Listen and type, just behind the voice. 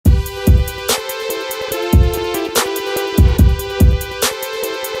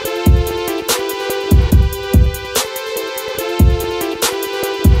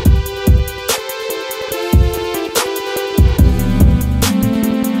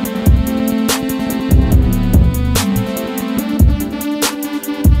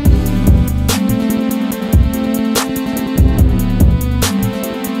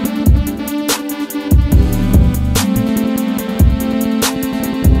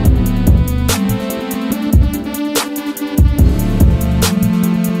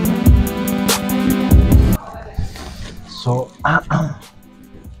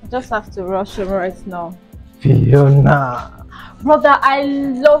just have to rush him right now. Fiona. Brother, I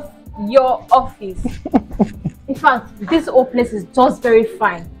love your office. In fact, this whole place is just very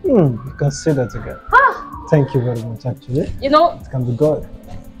fine. You can say that again. Ah, Thank you very much, actually. you know, It can be good.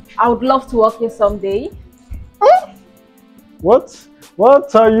 I would love to work here someday. What?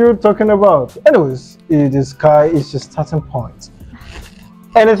 What are you talking about? Anyways, the sky is your starting point.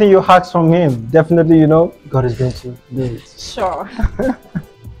 Anything you ask from him, definitely, you know, God is going to do it. Sure.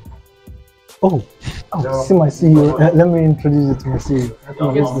 Oh, see my CEO. Let me introduce you to my CEO.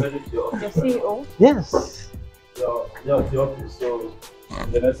 Your CEO? Yes. Yeah, the office. So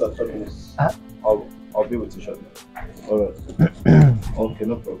the next attraction is I'll be with you shortly. Alright. Okay,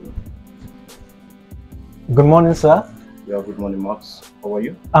 no problem. Good morning, sir. Yeah, good morning, Max. How are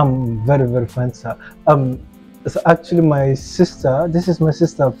you? I'm very, very fine, sir. So actually my sister, this is my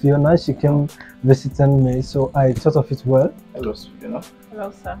sister Fiona, she came visiting me, so I thought of it well. Hello, Fiona.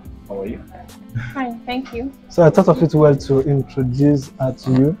 Hello, sir. How are you? Fine, thank you. So I thought of it well to introduce her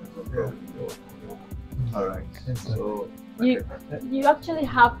to you. Alright. Yes, So You actually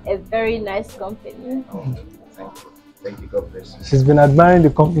have a very nice company. thank you. Thank you, God bless you. She's been admiring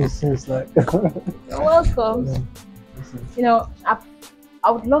the company since like You're welcome. Yeah. You know, I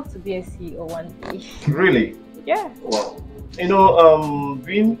would love to be a CEO one day. Really? Yeah. Wow. You know,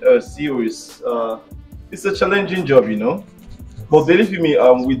 being a CEO is it's a challenging job, you know. But believe me,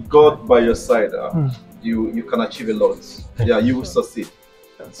 with God by your side, you can achieve a lot. Yeah, you will succeed.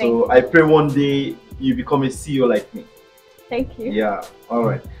 So I pray one day you become a CEO like me. Thank you. Yeah. All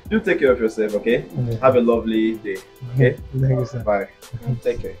right. Do take care of yourself, okay? Okay. Have a lovely day. Okay. Thank you, sir. Bye.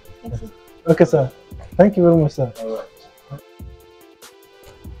 Take care. Thank you. Okay, sir. Thank you very much, sir. All right.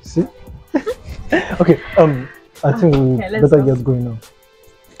 See? Okay, I think we let's better go. get going now.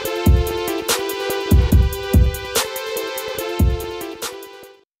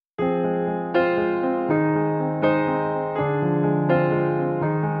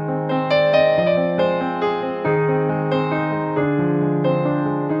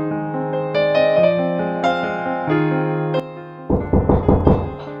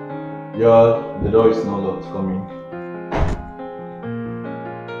 Yeah, the door is not locked. Come in.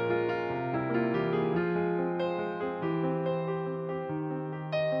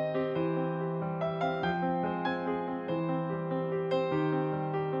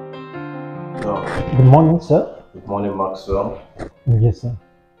 Good morning, sir. Good morning, Maxwell. Yes, sir.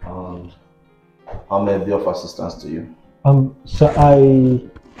 How may I be of assistance to you? So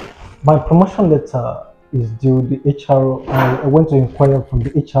my promotion letter is due. The HR, I went to inquire from the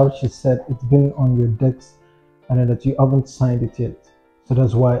HR. She said it's been on your desk and that you haven't signed it yet. So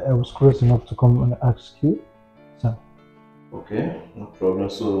that's why I was curious enough to come and ask you, sir. Okay, no problem.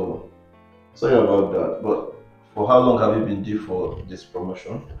 So, sorry about that. But for how long have you been due for this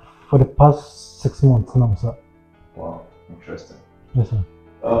promotion? For the past 6 months now, sir. Wow, interesting. Yes, sir.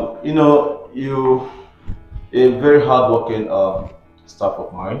 You know, you a very hardworking staff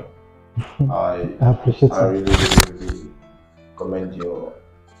of mine. I appreciate it. I really commend your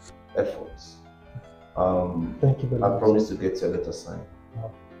efforts. Thank you very much. I promise to get your letter signed.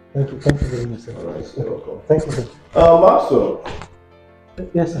 Thank you very much, sir. All right, you're welcome. Thank you, sir. Maxwell,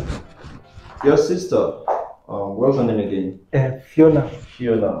 Yes, sir. your sister, what's her name again? Fiona.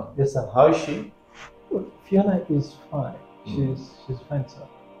 Fiona. Yes, sir. How is she? Fiona is fine. She's fine, sir.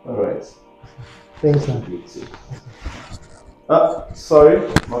 All right. Thanks, sir. Good too. Sorry,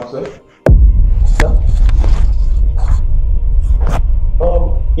 Maxwell. Sir?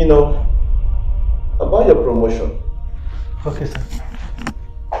 You know, about your promotion. Okay, sir.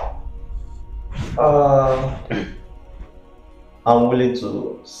 I'm willing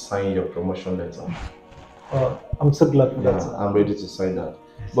to sign your promotion letter. I'm so glad for Yeah, that, sir. I'm ready to sign that.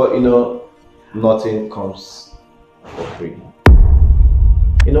 But you know, nothing comes for free.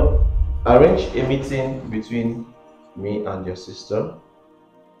 You know, arrange a meeting between me and your sister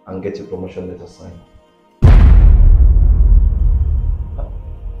and get your promotion letter signed.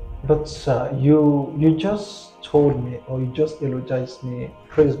 But sir, you just told me, or you just eulogized me,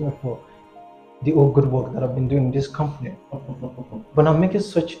 praised me for the all good work that I've been doing in this company. But I'm making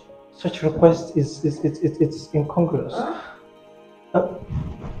such request it's incongruous.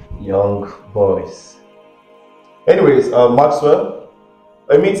 Young boys. Anyways, Maxwell,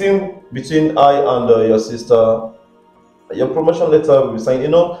 a meeting between I and your sister. Your promotion letter will be signed. You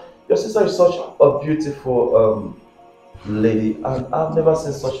know, your sister is such a beautiful lady, and I've never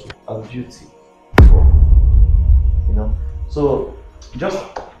seen such a beauty before. You know, so just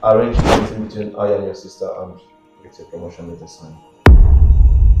arrange a meeting between I and your sister and get your promotion letter signed.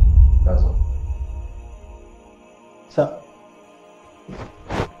 That's all. Sir,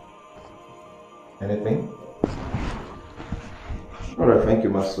 Anything? Alright, thank you,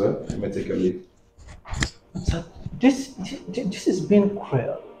 Maxwell. You may take a leave. Sir, this is being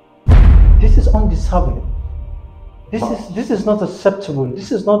cruel. This is undeserving. This is not acceptable.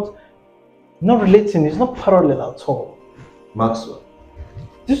 This is not relating. It's not parallel at all. Maxwell.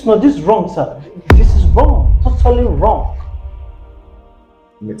 This is wrong, sir. This is wrong. Totally wrong.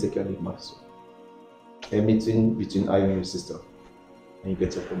 You may take a leave, Maxwell. A meeting between I and your sister, and you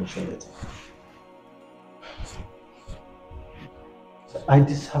get your promotion letter. I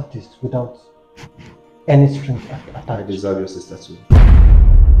deserve this without any strings attached. I deserve your sister too.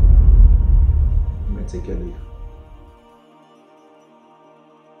 You may take a leave.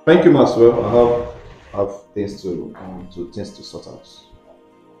 Thank you, Maxwell. I have things to sort out.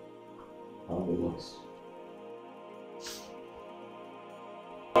 I have the works.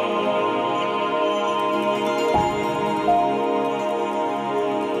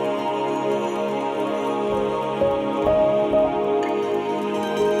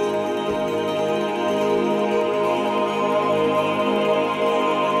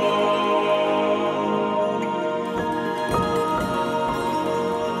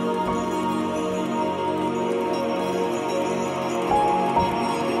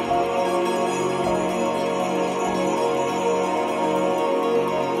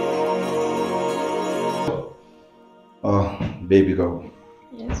 Baby girl.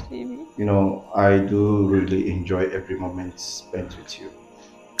 Yes, baby. You know, I do really enjoy every moment spent with you.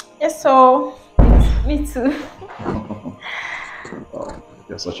 Yes, so me too. Oh,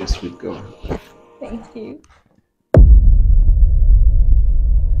 you're such a sweet girl. Thank you.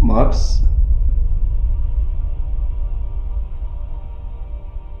 Max?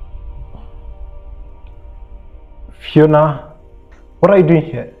 Fiona, what are you doing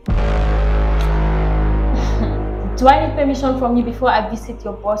here? Do I need permission from you before I visit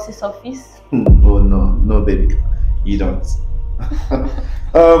your boss's office? Oh no, baby, you don't.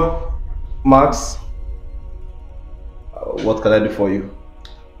 Max, what can I do for you?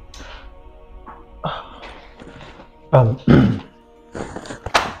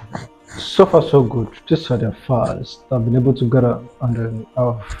 So far so good. These are the files I've been able to gather, and then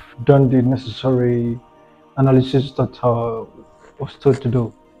I've done the necessary analysis that was told to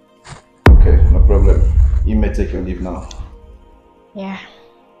do. Okay, no problem. You may take your leave now. Yeah.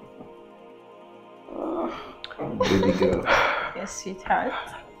 Baby girl. Yes, sweetheart.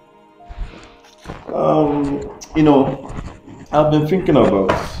 You know, I've been thinking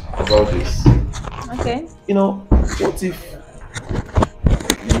about this. Okay. You know, what if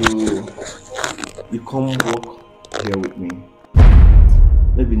you come work here with me?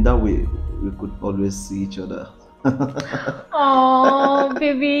 Maybe in that way we could always see each other. Oh,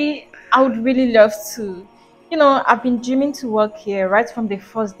 baby, I would really love to. You know, I've been dreaming to work here right from the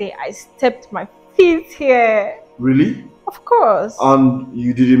first day I stepped my feet here. Really? Of course. And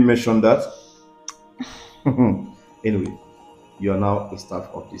you didn't mention that? Anyway, you are now a staff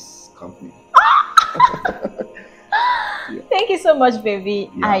of this company. Yeah. Thank you so much, baby.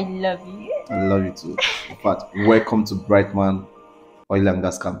 Yeah. I love you. I love you too. In fact, welcome to Brightmarn Oil and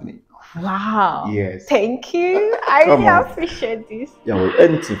Gas Company. Wow. Yes. Thank you. I really appreciate this. Yeah, well,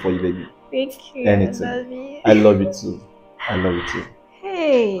 anything for you, baby. Thank you. Anything. I love you. I love you too. I love you too.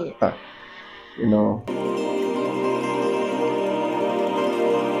 Hey. You know.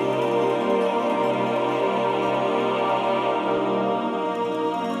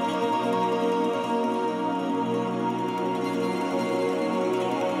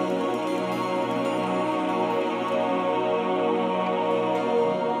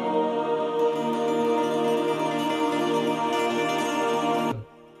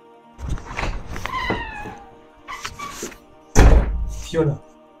 Fiona,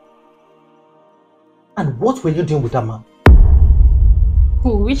 and what were you doing with that man?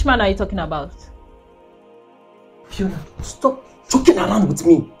 Who? Which man are you talking about? Fiona, stop joking around with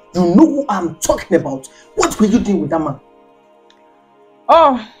me. You know who I'm talking about. What were you doing with that man?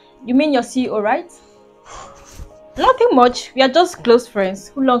 Oh, you mean your CEO, right? Nothing much. We are just close friends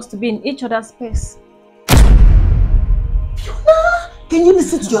who longs to be in each other's space. Fiona, can you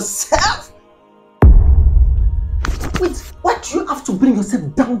listen to yourself? Wait, why do you have to bring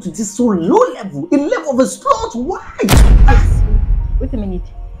yourself down to this so low level? A level of a slut? Why? Wait a minute.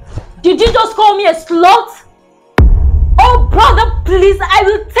 Did you just call me a slut? Oh, brother, please, I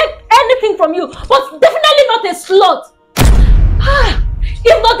will take anything from you, but definitely not a slut.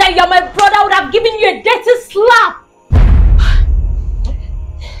 If not that you're my brother, I would have given you a dirty slap.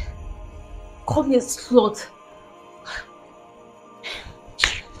 Call me a slut.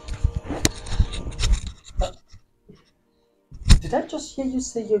 Did I just hear hear you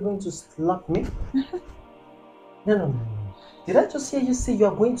say you're going to slap me? No. Did I just hear you say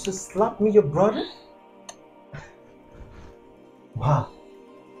you're going to slap me, your brother? Wow.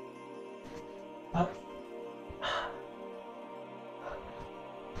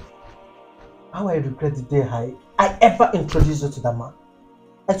 How I regret the day I ever introduced you to that man.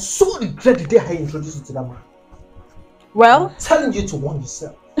 I so regret the day I introduced you to that man. Well, I'm telling you to warn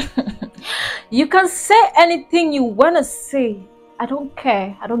yourself. You can say anything you want to say. I don't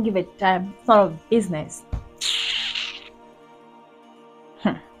care. I don't give a damn. It's none of business.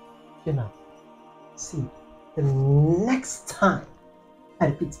 You know, see, the next time, I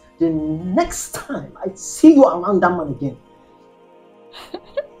repeat, the next time I see you around that man again,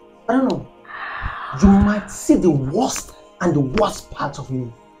 I don't know, you might see the worst and the worst part of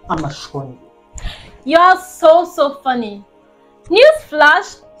me. I'm assuring you. You're so funny.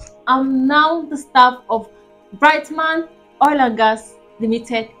 Newsflash, I'm now the staff of Brightmarn Oil and Gas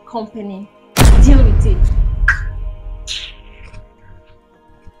Limited Company. Deal with it.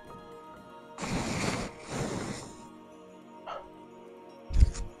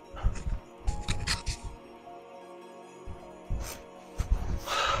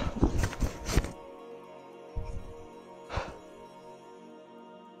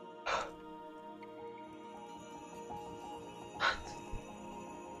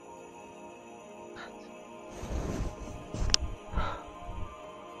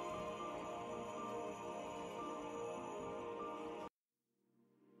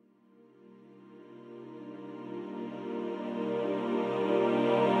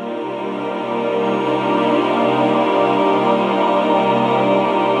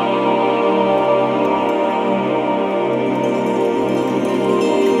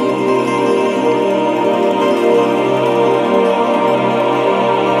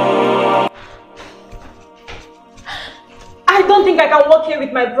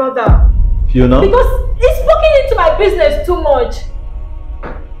 With my brother. Fiona? Because he's poking into my business too much.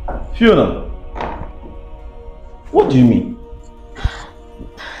 Fiona? What do you mean?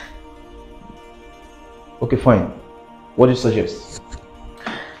 Okay, fine. What do you suggest?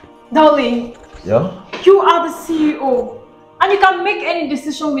 Darling. Yeah? You are the CEO. And you can make any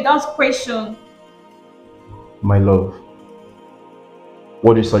decision without question. My love.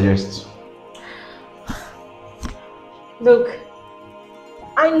 What do you suggest? Look.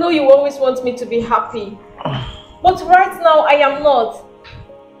 I know you always want me to be happy, but right now I am not.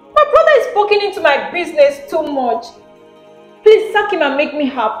 My brother is poking into my business too much. Please sack him and make me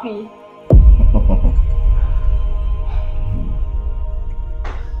happy.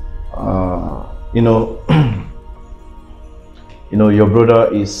 Your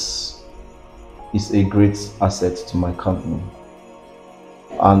brother is a great asset to my company,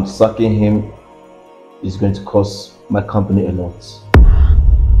 and sacking him is going to cost my company a lot.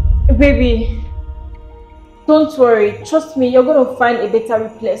 Baby, don't worry. Trust me, you're going to find a better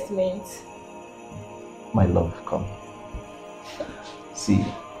replacement. My love, come. See,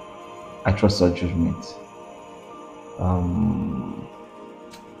 I trust your judgment.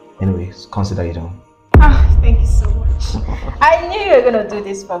 Anyways, consider it done. Thank you so much. I knew you were going to do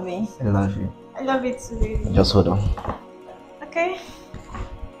this for me. I love you. I love it too, baby. Just hold on. Okay.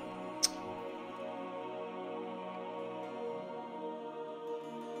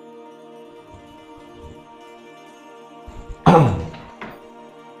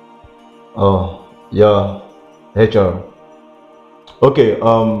 Oh, yeah, HR. Okay,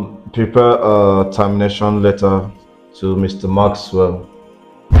 prepare a termination letter to Mr. Maxwell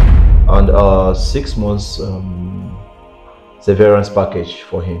and 6 months severance package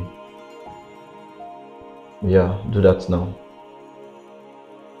for him. Yeah, do that now.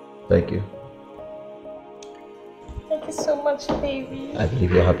 Thank you. Thank you so much, baby. I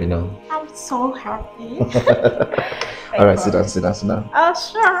believe you're happy now. I'm so happy. Alright, sit down. Oh,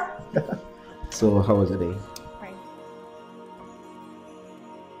 sure. So, how was the day? Right.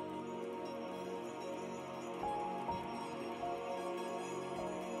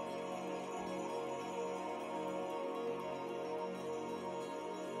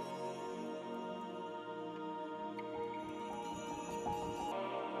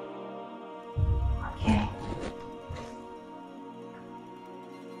 Okay.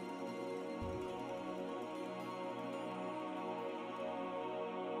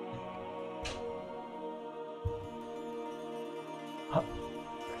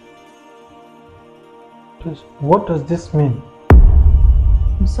 Please, what does this mean?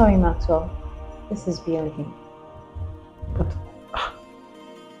 I'm sorry, Maxwell. This is beyond me. But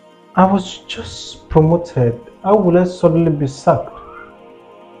I was just promoted. How will I suddenly be sacked?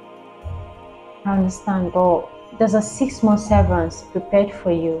 I understand, but There's a 6-month severance prepared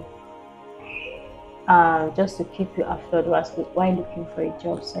for you. Just to keep you afloat while looking for a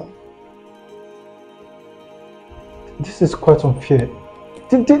job, so. This is quite unfair.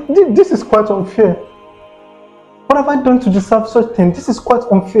 This is quite unfair. What have I done to deserve such thing? This is quite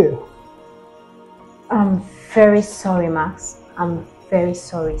unfair. I'm very sorry, Max. I'm very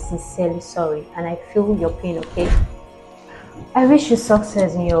sorry, sincerely sorry, and I feel your pain, okay? I wish you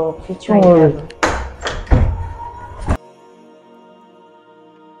success in your future endeavor.